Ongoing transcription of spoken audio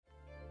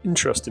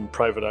Interest in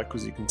private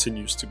equity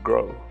continues to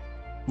grow,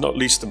 not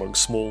least among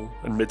small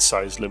and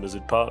mid-sized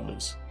limited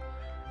partners.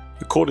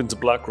 According to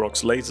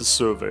BlackRock's latest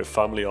survey of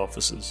family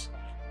offices,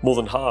 more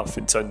than half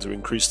intend to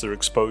increase their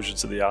exposure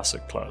to the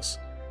asset class,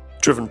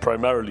 driven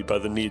primarily by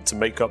the need to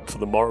make up for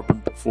the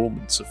moribund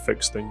performance of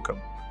fixed income.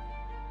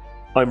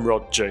 I'm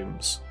Rod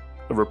James,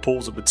 a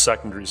reporter with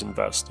Secondaries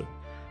Investor,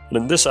 and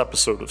in this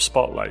episode of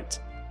Spotlight,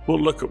 we'll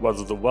look at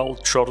whether the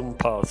well-trodden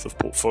path of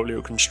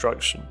portfolio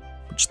construction,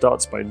 which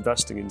starts by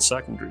investing in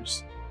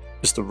secondaries,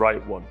 is the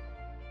right one.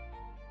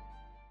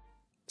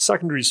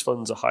 Secondaries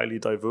funds are highly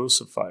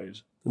diversified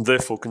and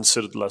therefore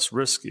considered less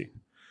risky.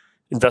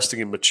 Investing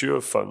in mature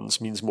funds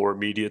means more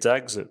immediate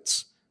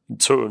exits, in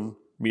turn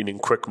meaning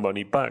quick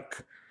money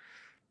back.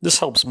 This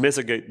helps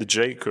mitigate the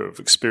J-curve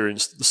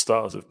experienced at the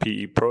start of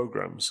PE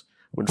programs,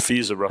 when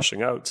fees are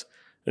rushing out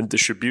and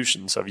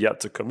distributions have yet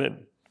to come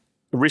in.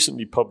 A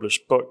recently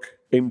published book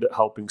aimed at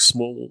helping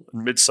small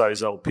and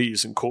mid-sized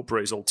LPs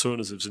incorporate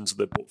alternatives into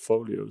their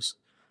portfolios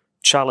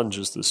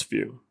challenges this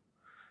view.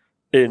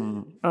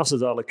 In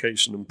Asset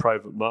Allocation in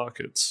Private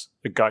Markets,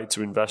 a guide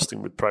to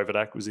investing with private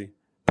equity,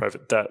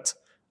 private debt,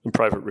 and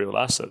private real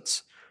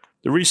assets,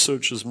 the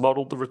researchers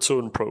modeled the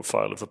return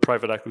profile of a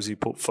private equity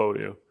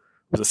portfolio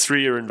with a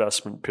 3-year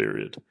investment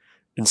period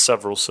in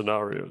several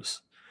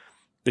scenarios.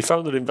 They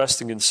found that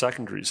investing in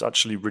secondaries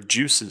actually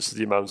reduces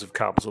the amount of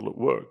capital at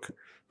work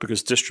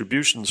because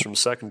distributions from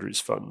secondaries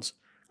funds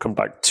come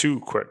back too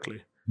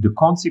quickly. The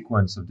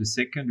consequence of the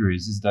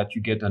secondaries is that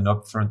you get an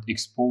upfront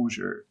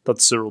exposure.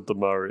 That's Cyril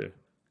Demaria,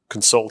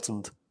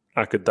 consultant,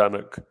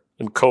 academic,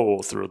 and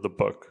co-author of the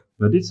book.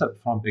 But this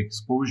upfront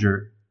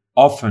exposure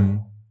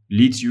often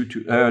leads you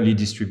to early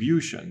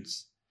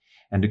distributions.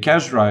 And the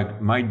cash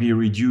drag might be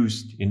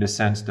reduced in the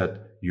sense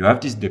that you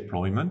have this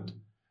deployment,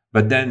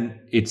 but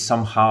then it's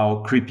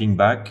somehow creeping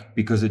back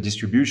because the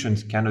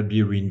distributions cannot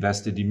be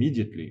reinvested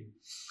immediately.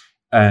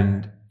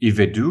 And if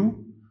they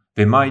do,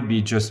 they might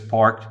be just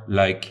parked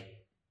like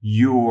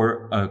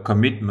your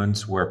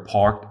commitments were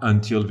parked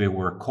until they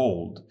were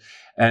called.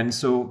 And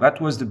so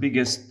that was the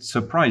biggest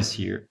surprise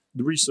here.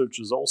 The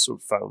researchers also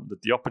found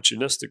that the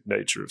opportunistic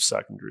nature of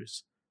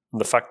secondaries and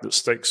the fact that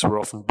stakes were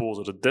often bought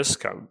at a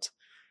discount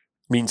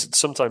means it's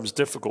sometimes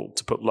difficult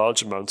to put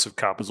large amounts of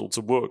capital to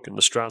work in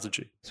the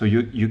strategy. So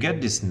you get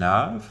this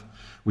NAV,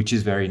 which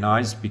is very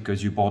nice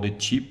because you bought it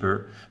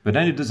cheaper, but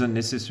then it doesn't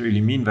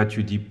necessarily mean that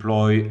you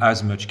deploy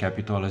as much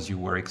capital as you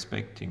were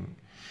expecting.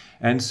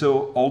 And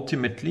so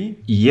ultimately,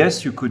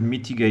 yes, you could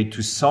mitigate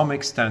to some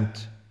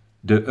extent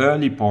the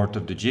early part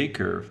of the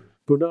J-curve.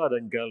 Bernard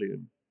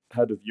Engelian,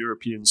 head of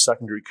European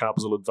Secondary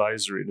Capital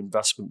Advisory and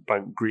Investment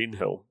Bank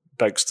Greenhill,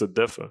 begs to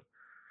differ.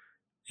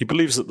 He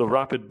believes that the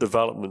rapid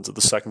development of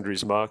the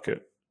secondaries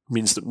market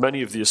means that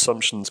many of the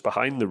assumptions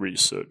behind the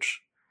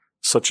research,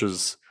 such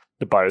as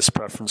the buyer's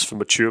preference for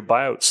mature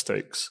buyout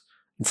stakes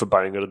and for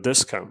buying at a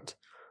discount,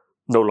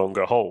 no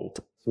longer hold.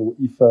 So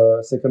if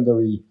a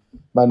secondary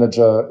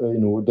manager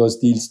does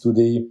deals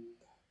today,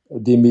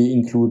 they may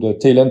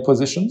include tail-end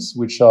positions,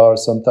 which are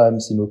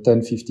sometimes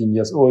 10, 15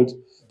 years old.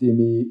 They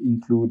may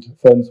include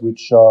funds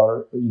which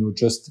are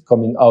just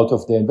coming out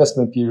of their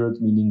investment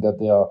period, meaning that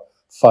they are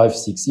 5,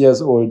 6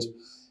 years old.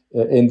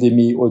 And they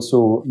may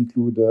also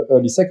include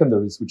early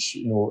secondaries, which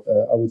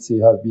I would say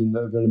have been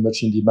very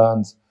much in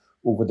demand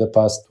over the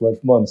past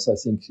 12 months. I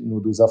think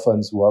those are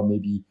funds who are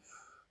maybe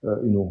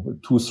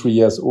 2, 3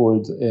 years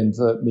old and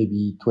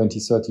maybe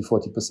 20, 30,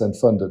 40%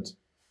 funded.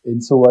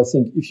 And so I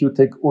think if you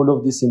take all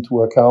of this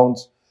into account,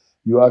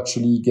 you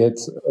actually get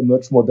a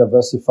much more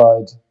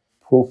diversified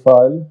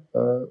profile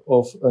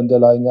of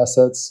underlying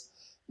assets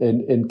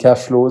and cash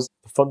flows.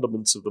 The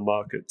fundamentals of the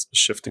market are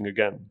shifting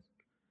again.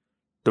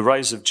 The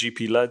rise of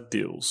GP-led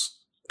deals,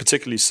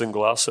 particularly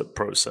single asset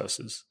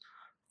processes,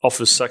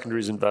 offers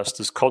secondaries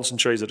investors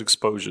concentrated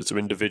exposure to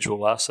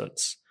individual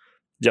assets,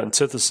 the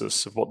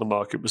antithesis of what the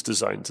market was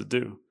designed to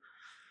do.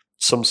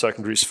 Some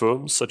secondaries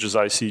firms, such as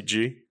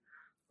ICG,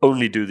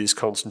 only do these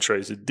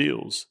concentrated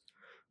deals.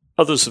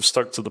 Others have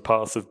stuck to the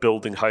path of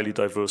building highly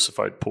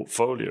diversified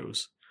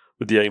portfolios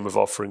with the aim of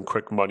offering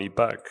quick money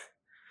back.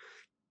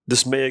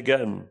 This may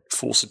again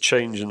force a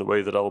change in the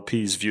way that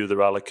LPs view their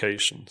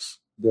allocations.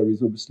 There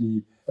is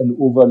obviously an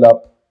overlap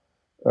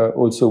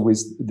also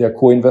with their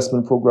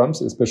co-investment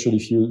programs, especially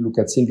if you look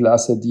at single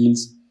asset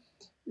deals.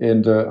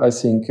 And I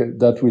think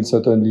that will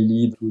certainly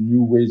lead to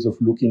new ways of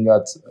looking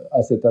at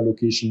asset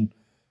allocation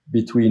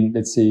between,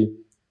 let's say,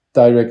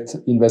 direct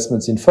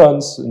investments in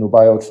funds,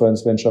 buyout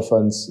funds, venture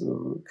funds,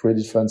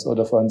 credit funds,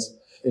 other funds.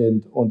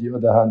 And on the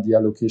other hand, the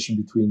allocation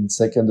between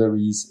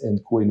secondaries and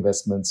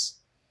co-investments.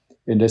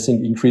 And I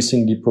think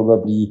increasingly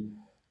probably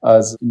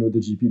as the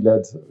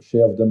GP-led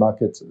share of the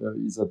market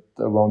is at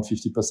around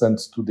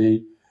 50%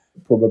 today,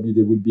 probably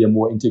there will be a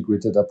more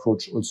integrated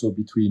approach also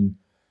between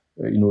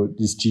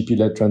these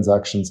GP-led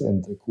transactions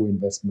and the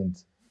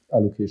co-investment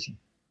allocation.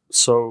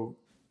 So,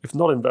 if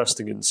not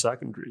investing in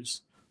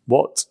secondaries,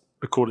 what,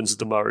 according to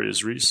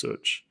Demaria's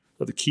research,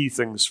 are the key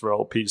things for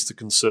LPs to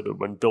consider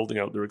when building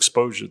out their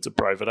exposure to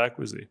private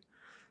equity?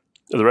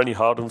 Are there any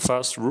hard and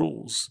fast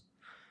rules?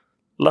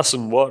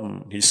 Lesson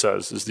 1, he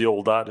says, is the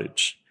old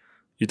adage.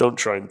 You don't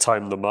try and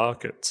time the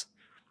market.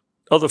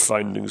 Other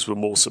findings were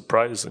more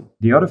surprising.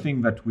 The other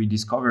thing that we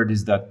discovered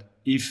is that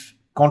if,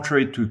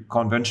 contrary to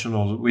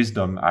conventional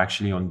wisdom,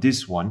 actually on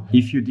this one,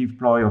 if you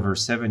deploy over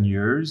 7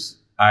 years,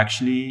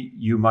 actually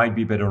you might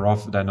be better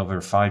off than over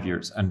 5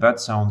 years. And that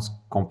sounds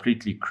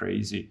completely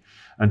crazy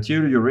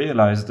until you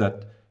realize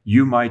that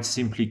you might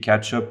simply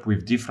catch up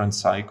with different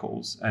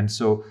cycles. And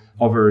so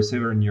over a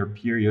 7-year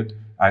period,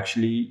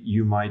 actually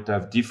you might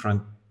have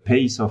different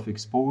pace of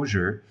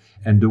exposure.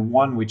 And the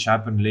one which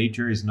happened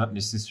later is not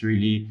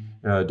necessarily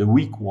the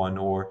weak one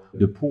or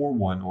the poor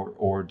one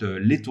or the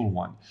little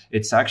one.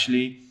 It's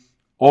actually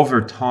over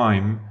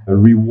time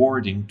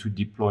rewarding to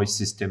deploy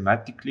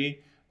systematically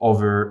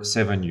over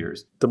 7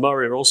 years.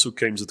 DeMaria also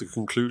came to the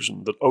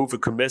conclusion that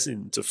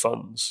overcommitting to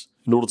funds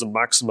in order to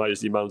maximize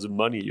the amount of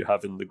money you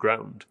have in the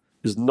ground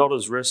is not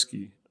as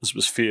risky as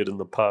was feared in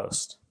the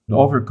past.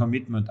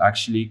 Overcommitment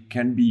actually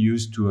can be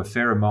used to a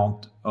fair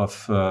amount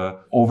of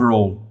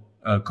overall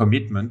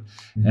commitment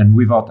and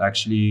without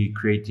actually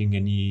creating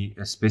any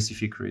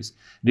specific risk.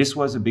 This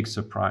was a big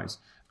surprise.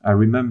 I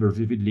remember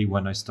vividly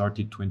when I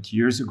started 20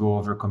 years ago,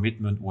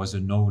 overcommitment was a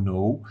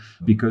no-no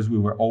because we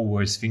were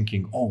always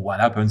thinking, oh, what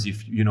happens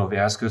if, they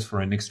ask us for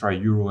an extra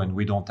euro and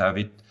we don't have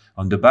it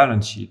on the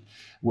balance sheet?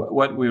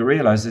 What we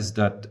realize is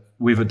that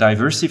with a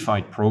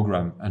diversified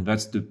program, and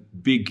that's the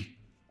big,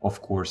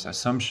 of course,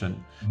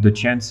 assumption, the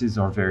chances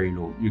are very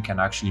low. You can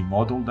actually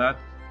model that.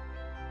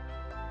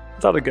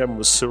 That again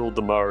was Cyril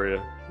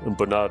DeMaria and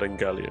Bernard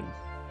Engelian.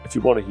 If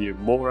you want to hear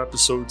more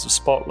episodes of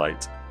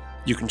Spotlight,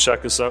 you can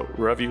check us out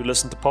wherever you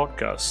listen to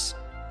podcasts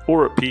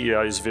or at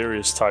PEI's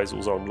various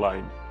titles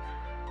online.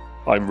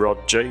 I'm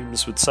Rod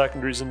James with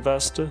Secondaries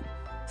Investor.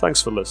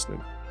 Thanks for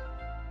listening.